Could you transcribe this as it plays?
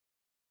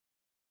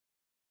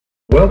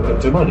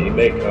Welcome to Money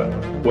Maker,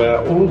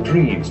 where all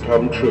dreams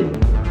come true.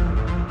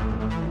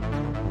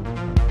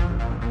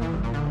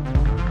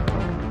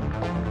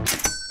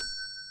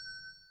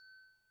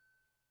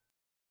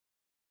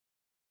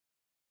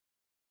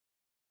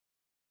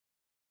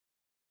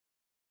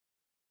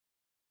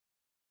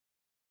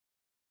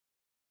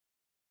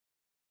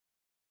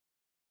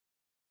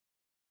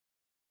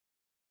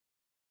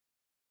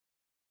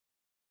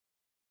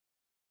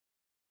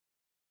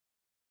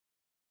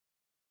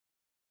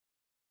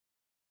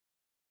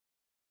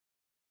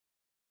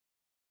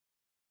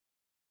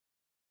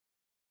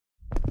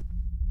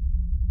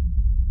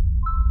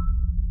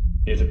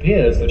 It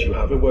appears that you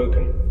have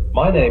awoken.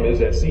 My name is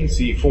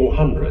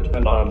SEC400,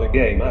 and I am the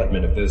game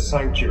admin of this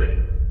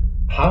sanctuary.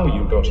 How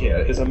you got here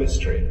is a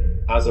mystery.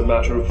 As a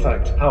matter of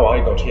fact, how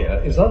I got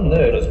here is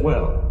unknown as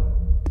well.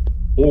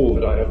 All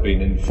that I have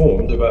been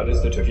informed about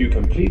is that if you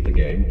complete the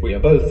game, we are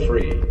both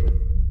free.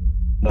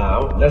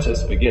 Now, let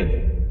us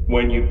begin.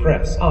 When you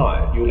press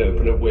I, you'll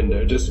open a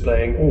window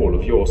displaying all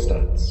of your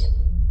stats.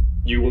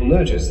 You will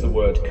notice the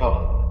word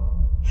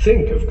Khan.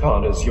 Think of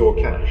Khan as your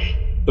cash.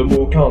 The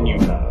more Khan you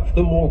have,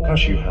 the more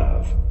cash you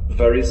have.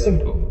 Very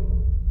simple.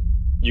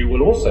 You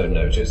will also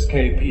notice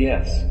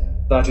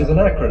KPS. That is an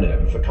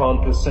acronym for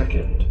Khan per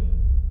second.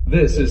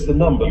 This is the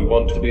number you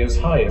want to be as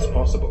high as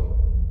possible.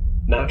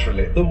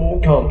 Naturally, the more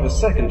Khan per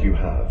second you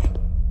have,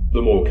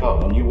 the more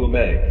Khan you will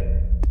make.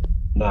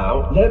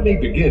 Now, let me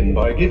begin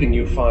by giving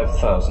you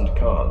 5,000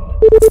 Khan.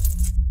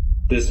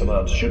 This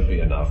amount should be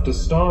enough to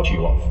start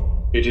you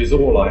off. It is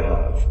all I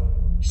have,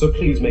 so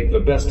please make the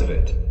best of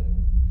it.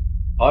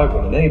 I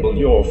will enable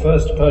your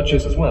first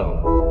purchase as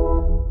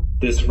well.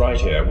 This right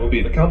here will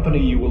be the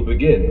company you will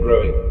begin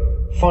growing.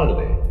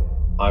 Finally,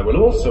 I will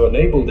also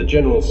enable the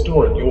general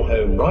store in your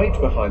home right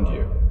behind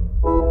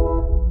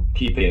you.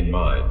 Keep in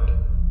mind,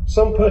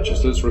 some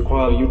purchases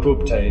require you to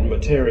obtain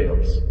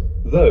materials.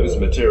 Those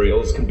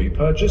materials can be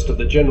purchased at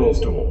the general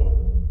store.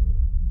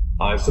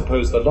 I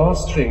suppose the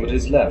last thing that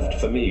is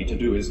left for me to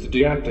do is to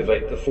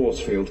deactivate the force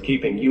field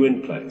keeping you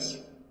in place.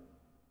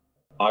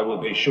 I will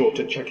be sure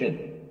to check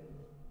in.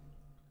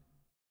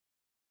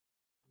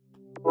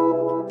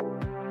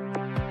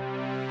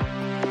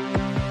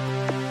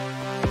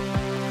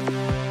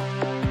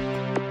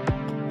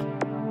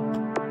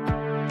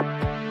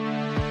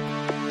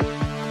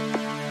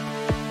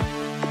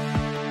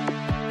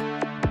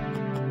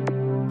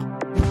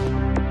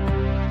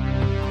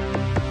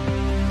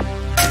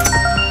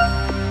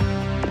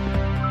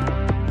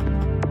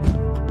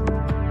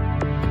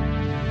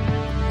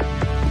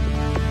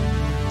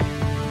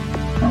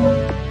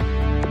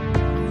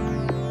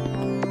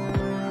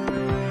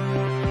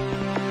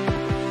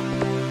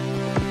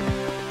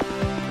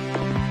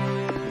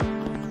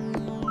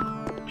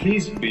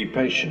 Please be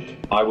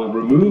patient. I will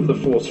remove the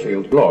force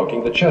field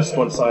blocking the chest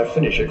once I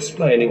finish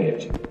explaining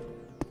it.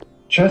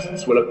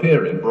 Chests will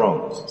appear in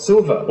bronze,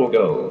 silver, or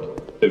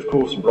gold. Of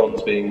course,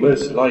 bronze being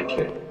most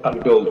likely,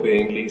 and gold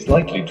being least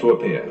likely to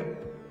appear.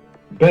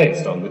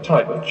 Based on the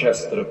type of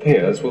chest that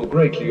appears will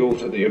greatly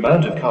alter the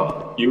amount of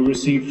Khan you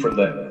receive from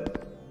them.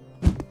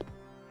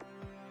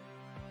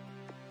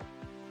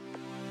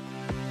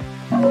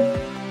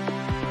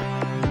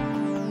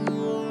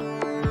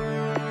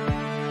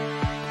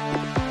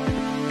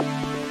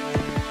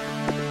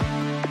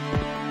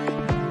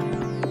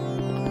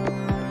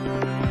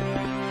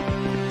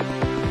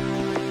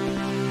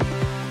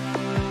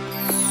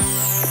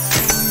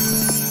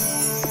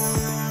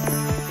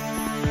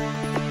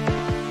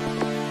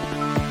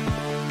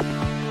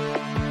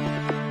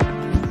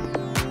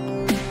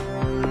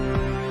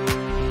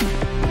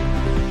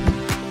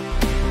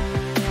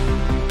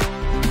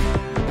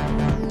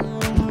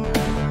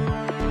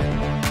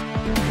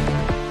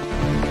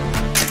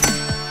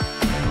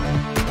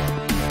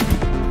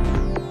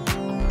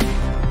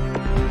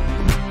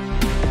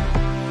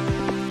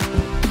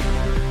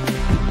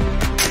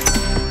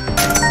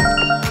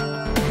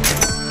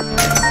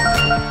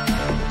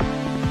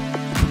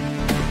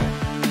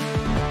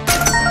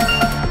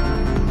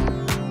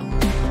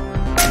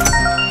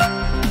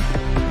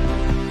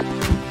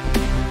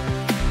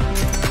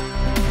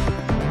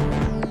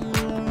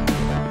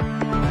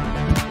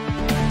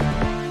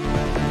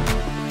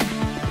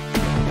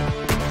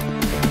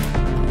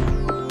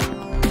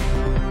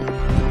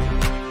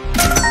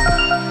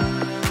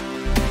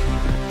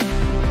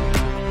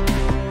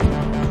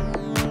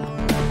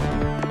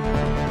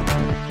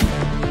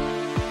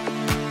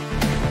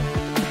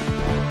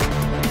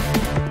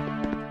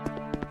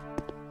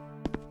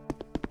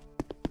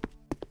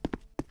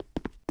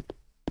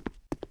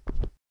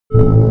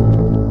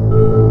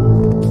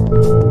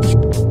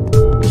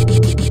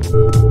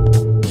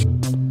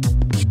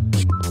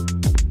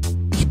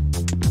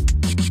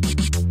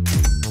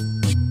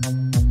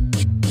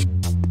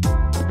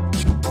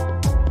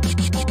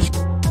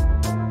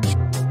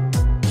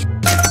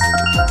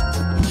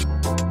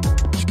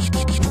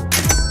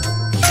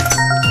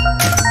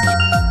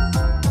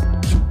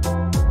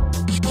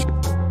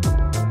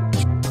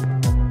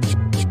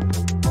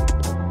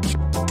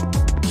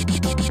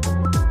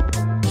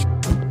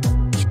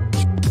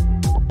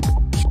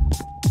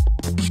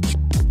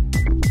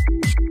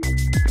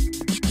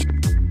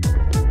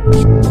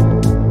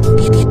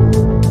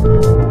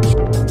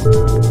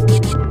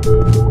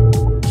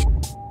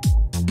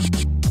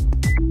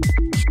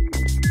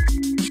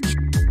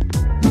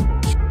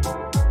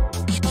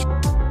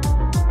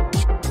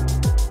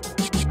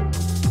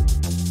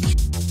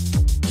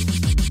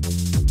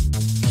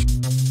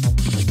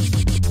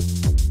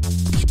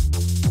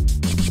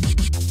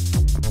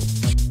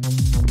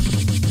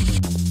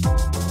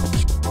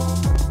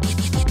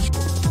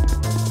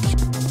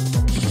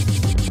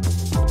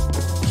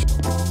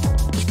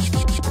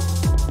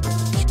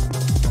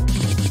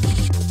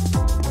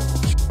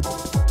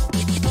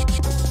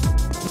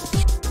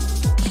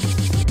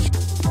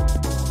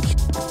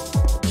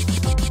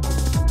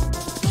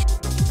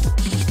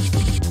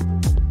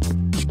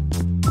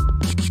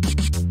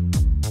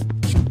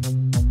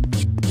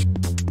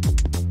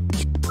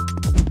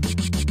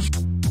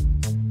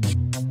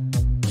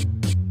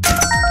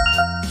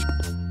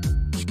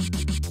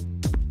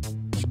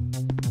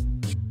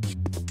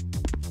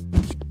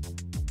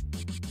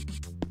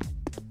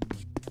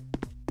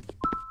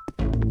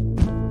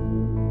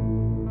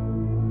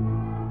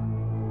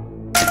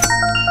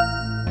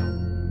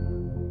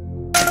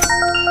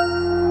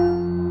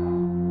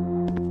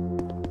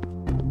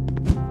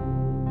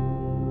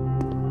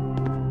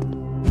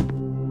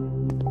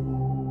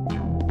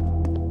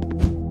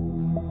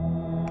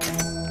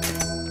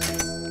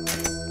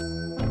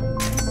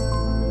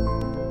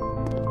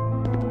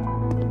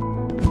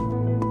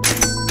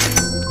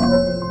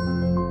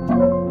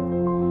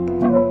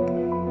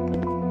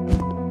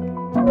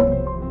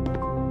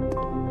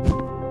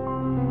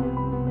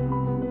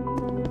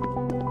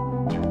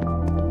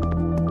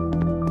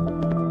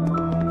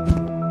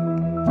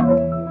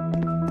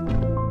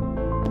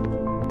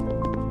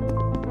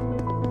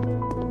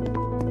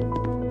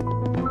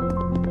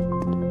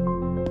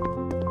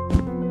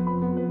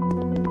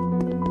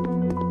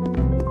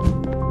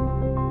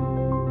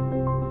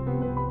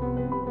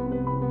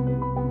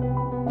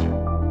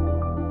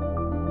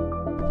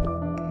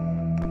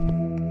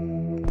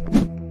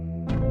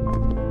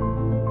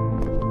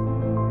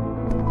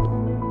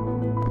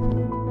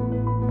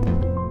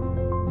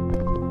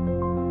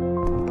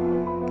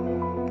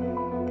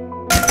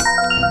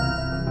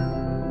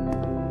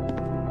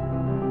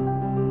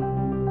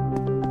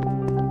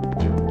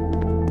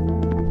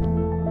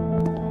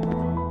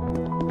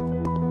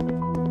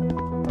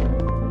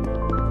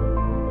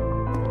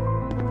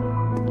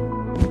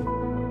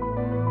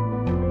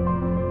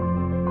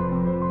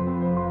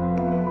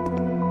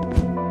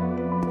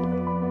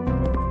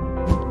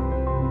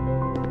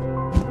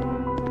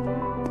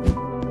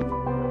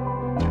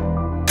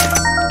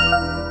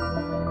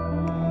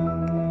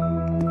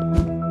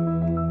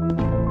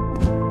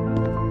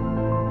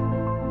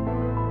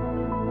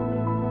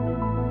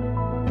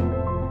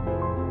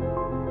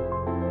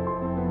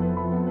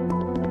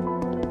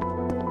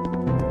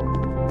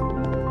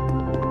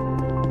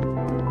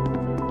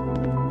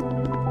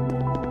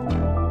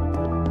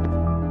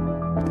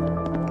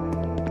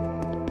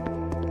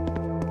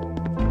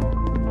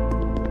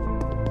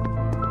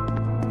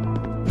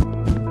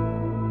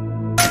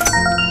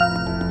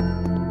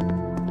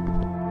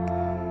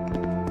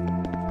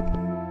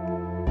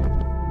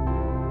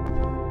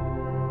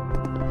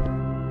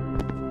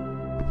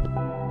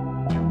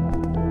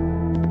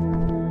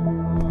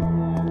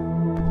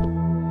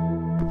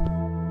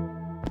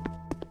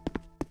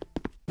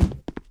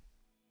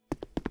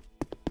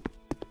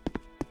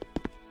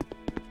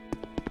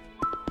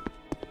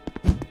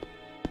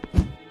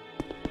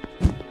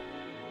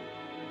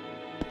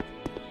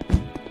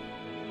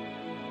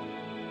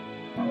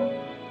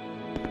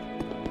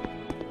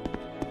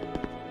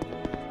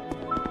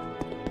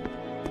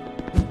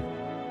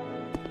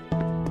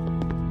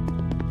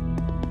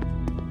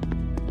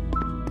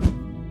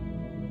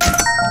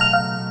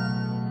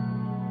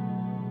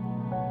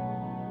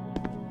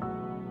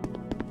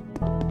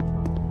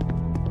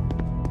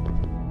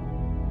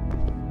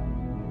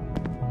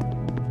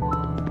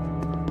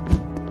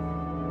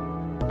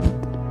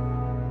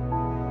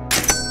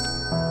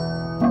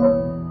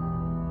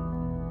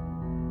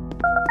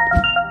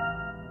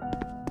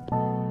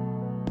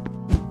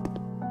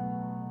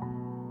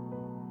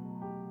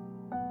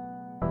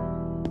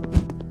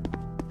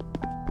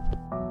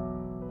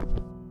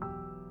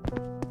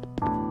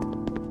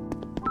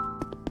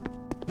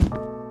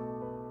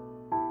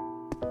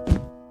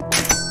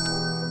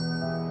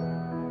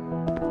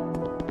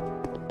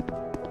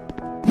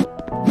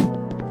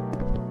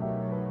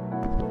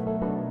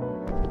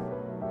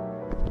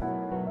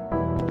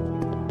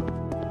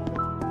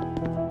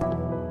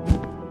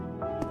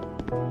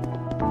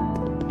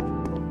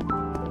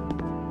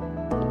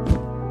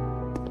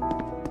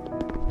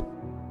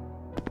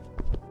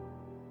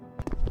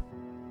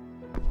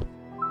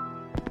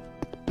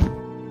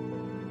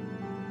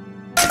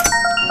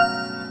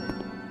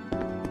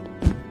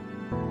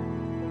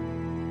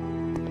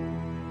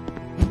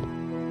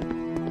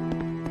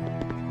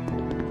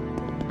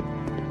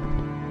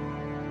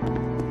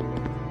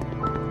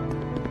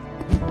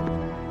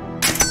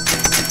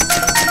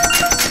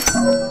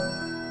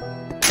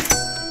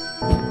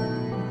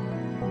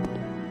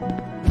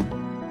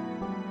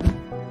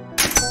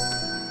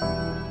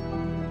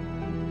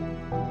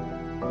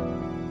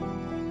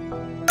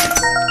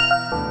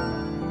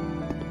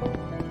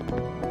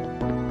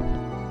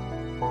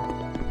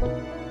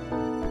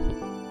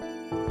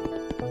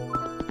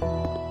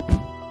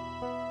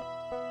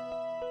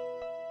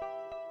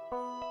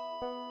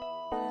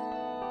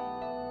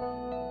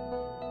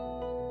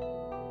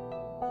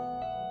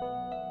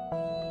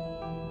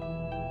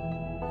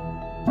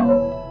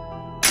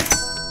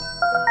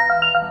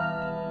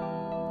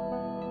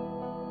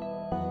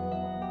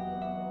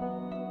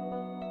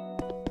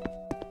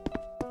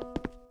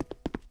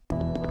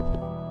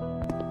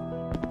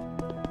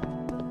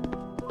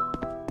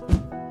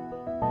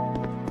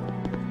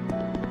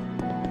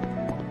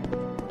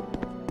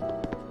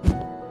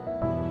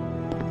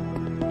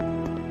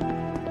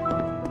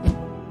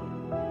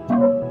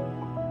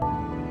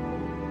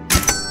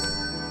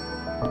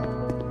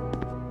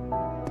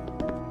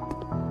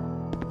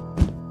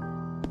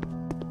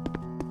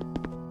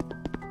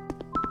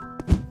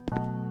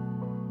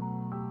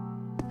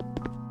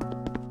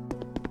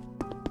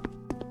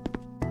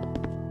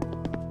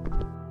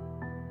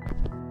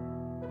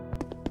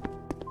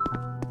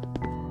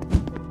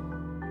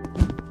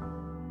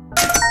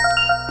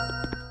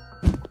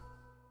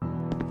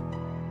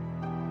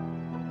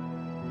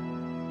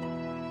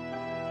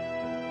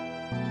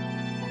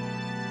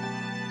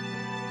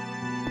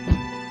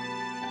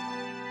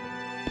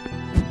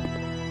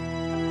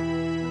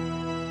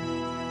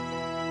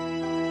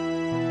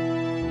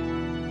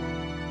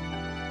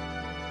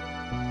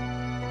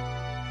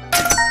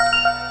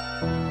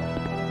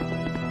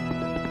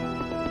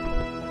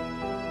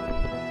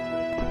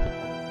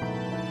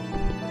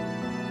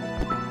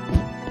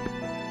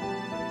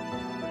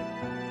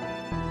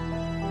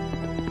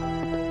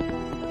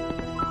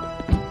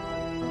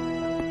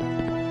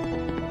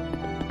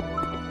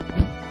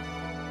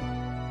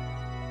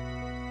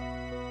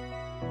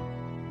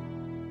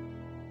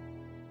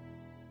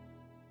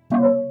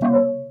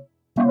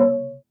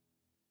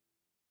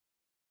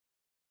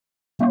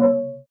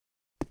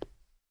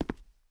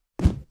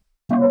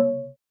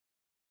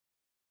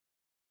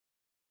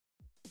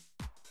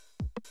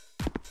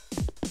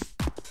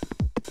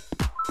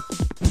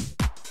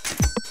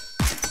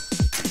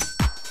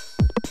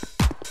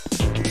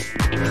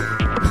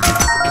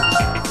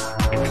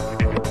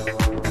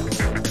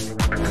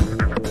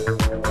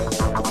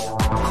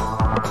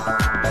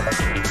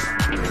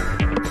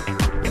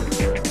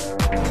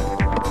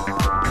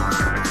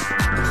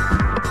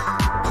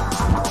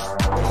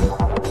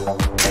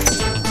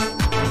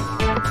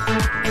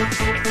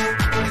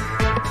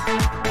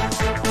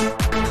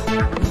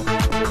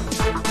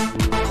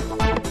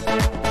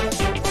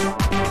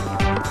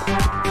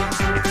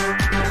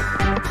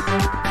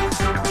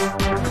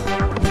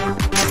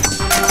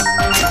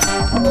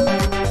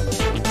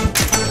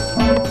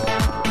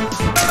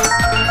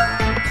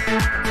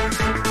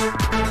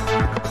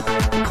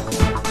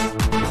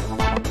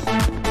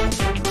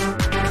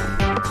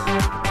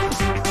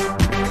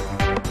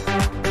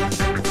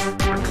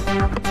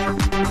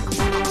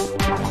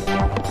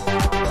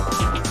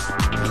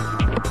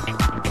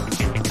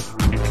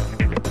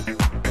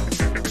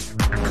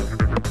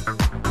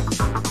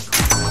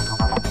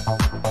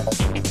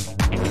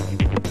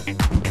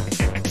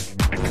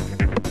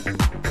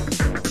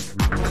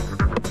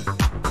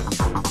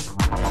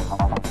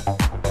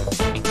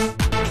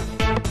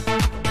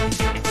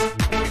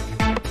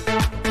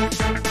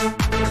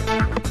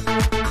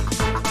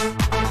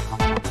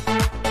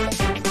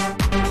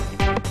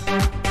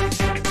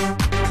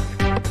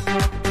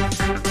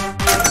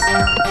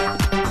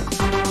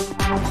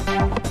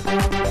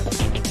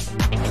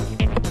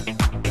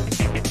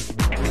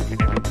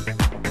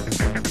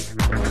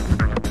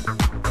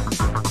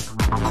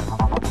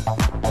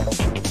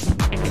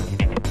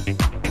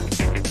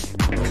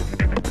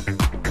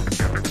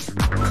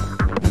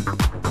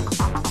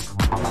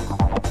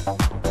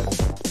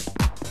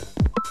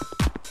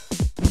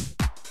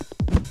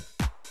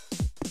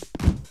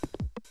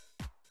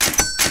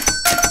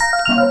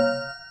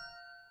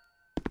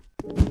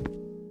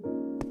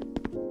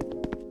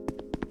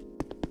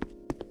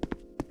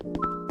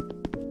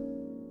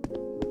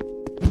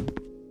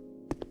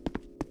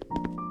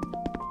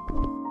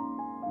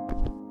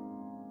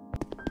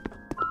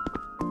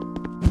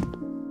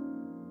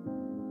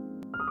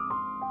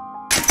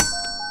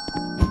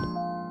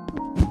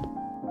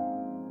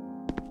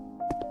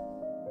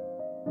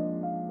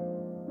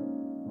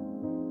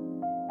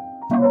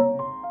 The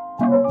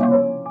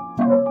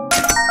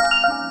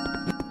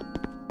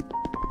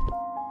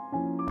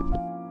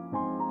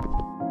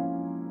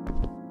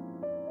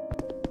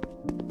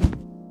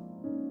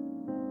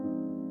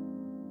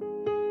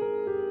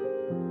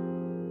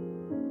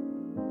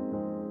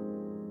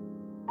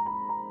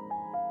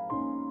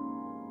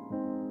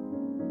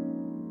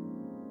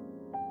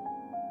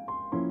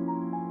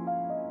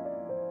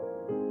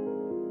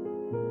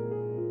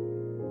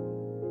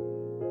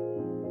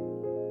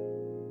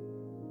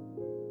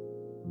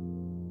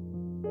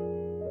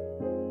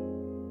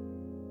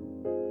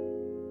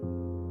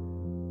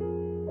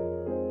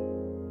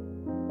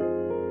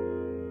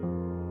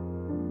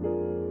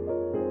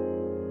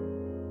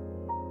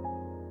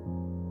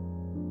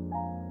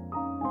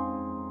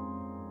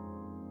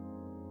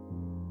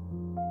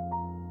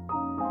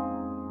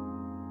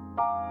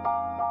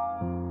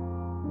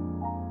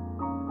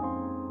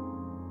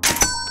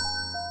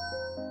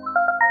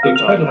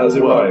time has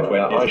arrived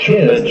where I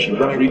should mention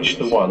you have reached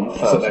the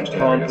 1,000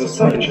 canvas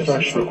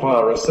fresh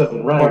require a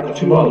 7 rank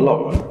to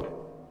unlock.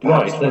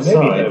 Right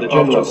beside the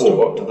general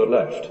store to the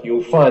left,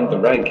 you'll find the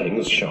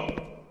rankings shop.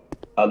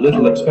 A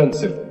little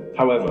expensive,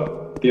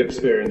 however, the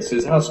experience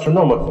is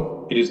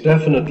astronomical. It is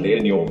definitely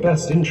in your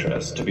best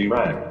interest to be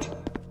ranked.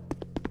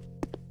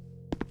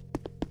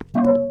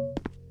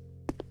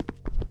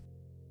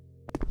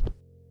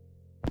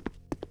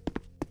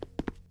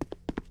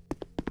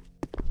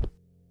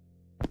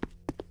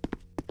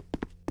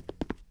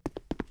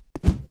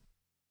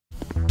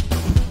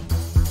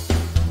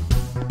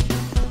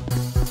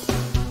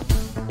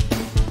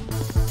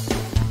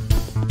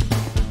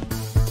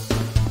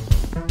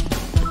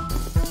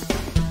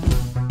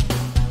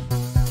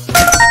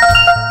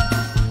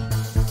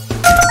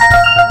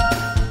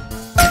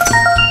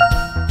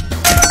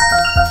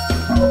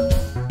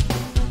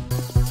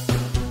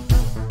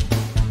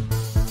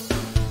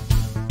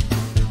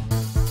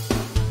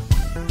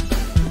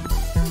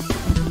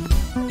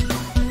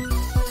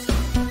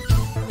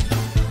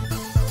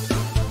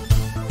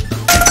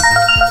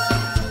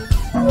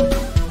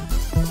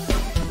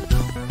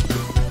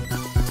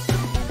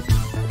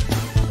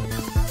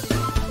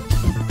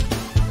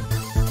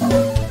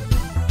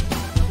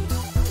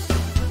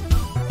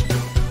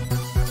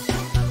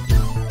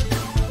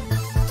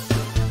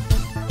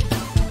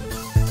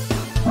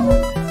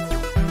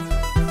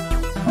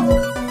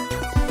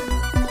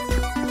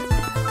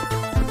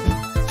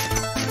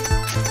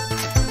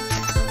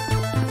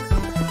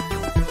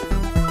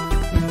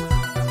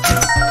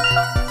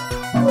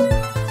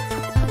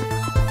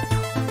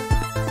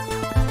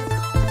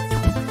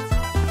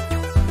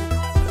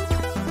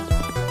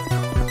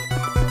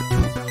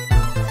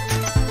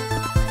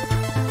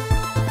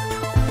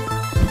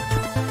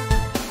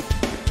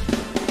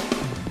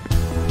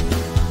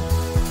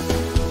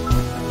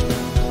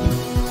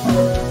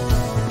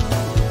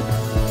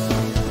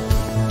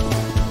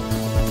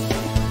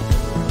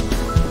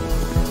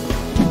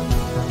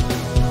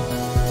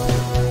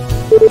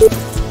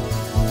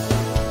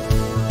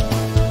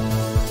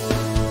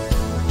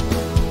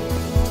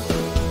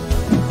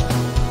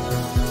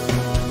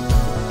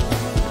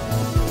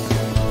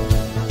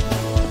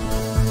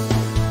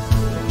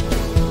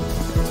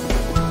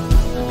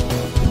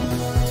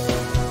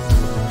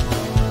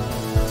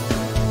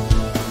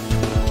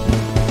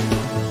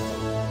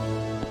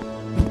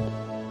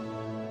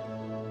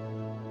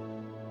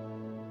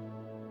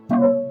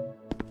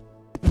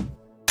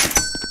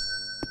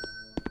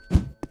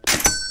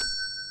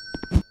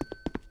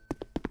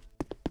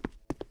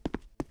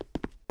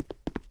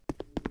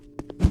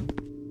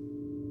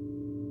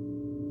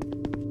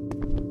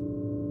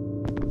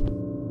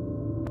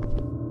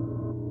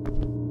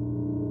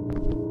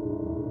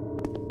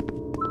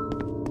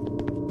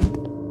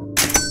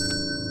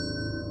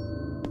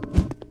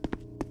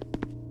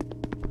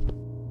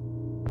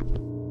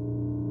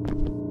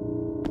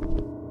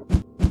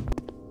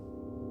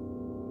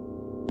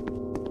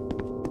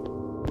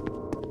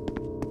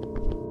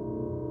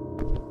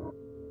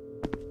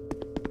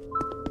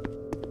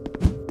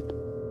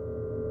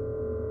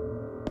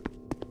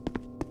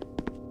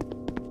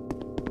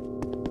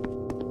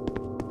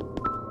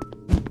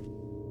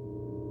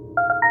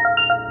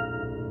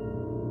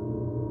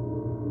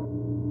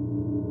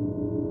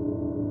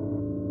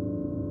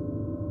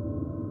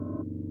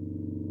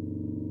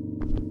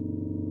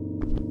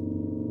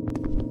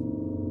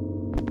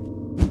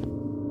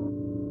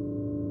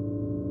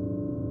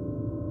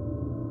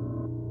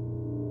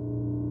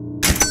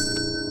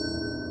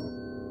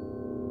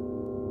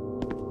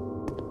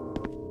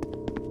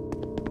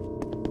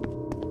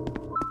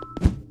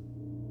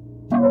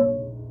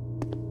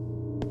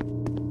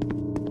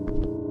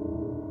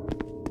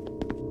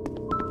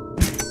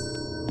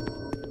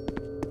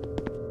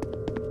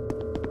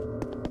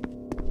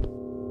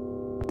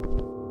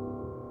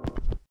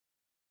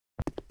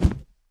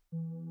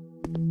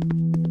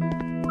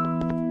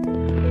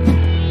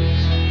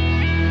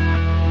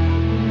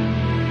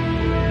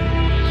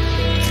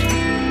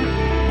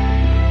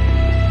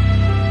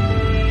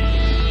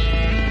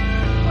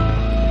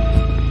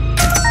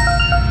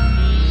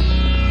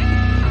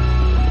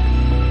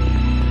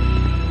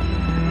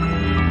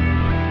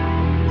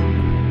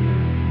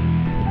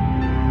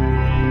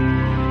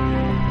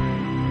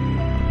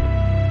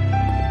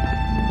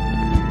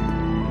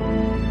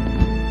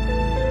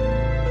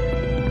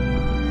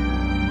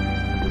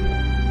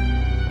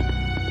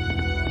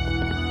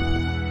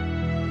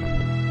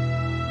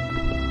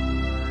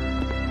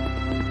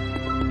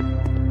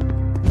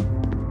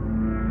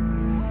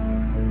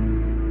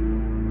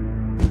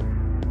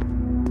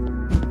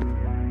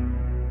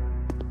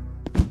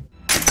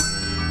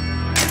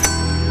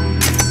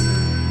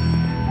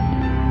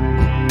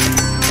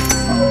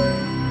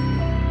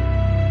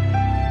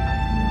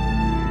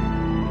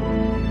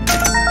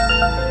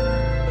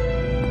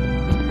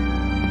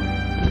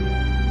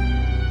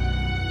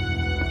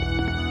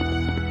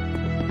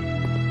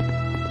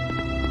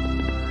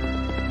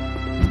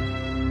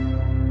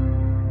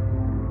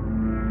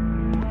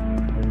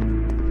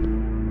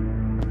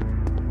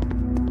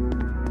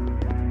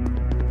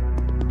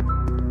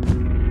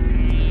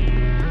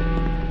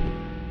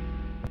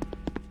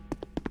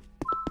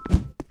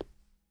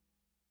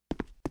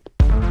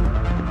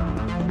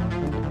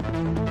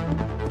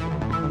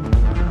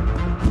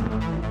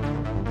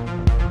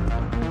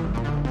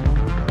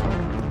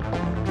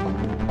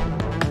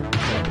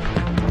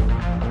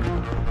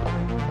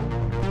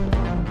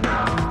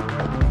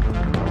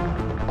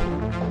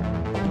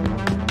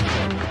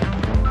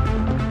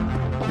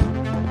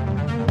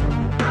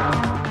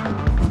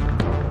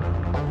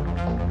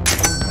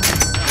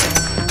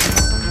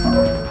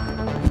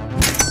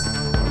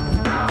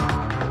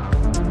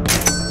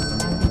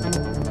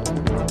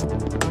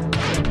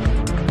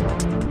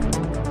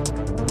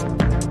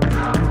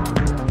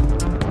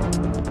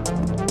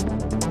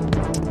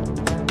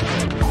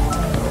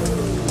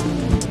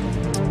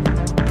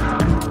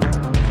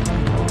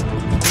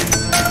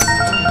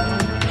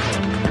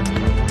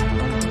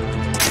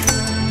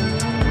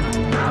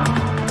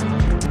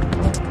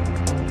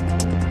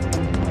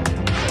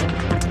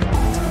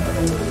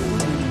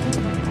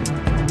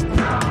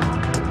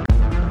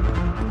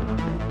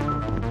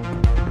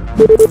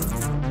 You